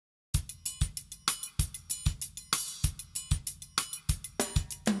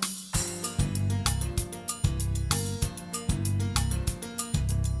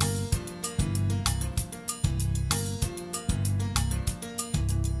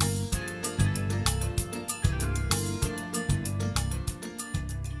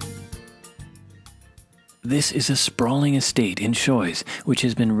This is a sprawling estate in Shoys, which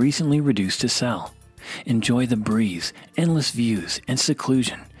has been recently reduced to sell. Enjoy the breeze, endless views, and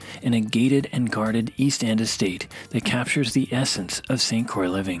seclusion in a gated and guarded East End estate that captures the essence of St. Croix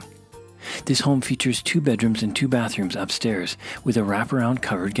living. This home features 2 bedrooms and 2 bathrooms upstairs with a wraparound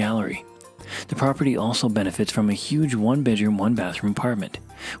covered gallery. The property also benefits from a huge 1-bedroom, 1-bathroom apartment,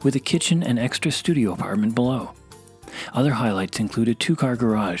 with a kitchen and extra studio apartment below. Other highlights include a 2-car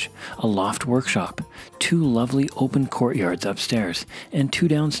garage, a loft workshop, 2 lovely open courtyards upstairs, and 2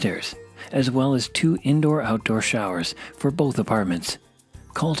 downstairs, as well as 2 indoor-outdoor showers for both apartments.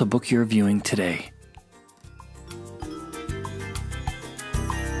 Call to book your viewing today.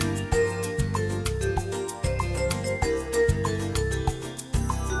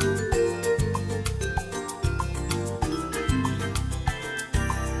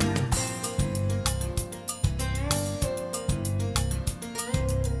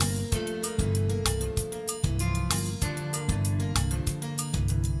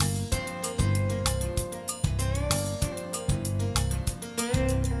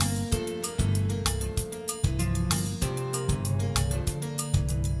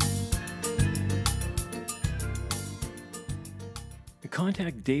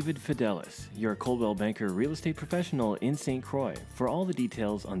 Contact David Fidelis, your Coldwell Banker real estate professional in St. Croix, for all the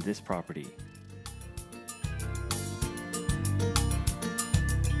details on this property.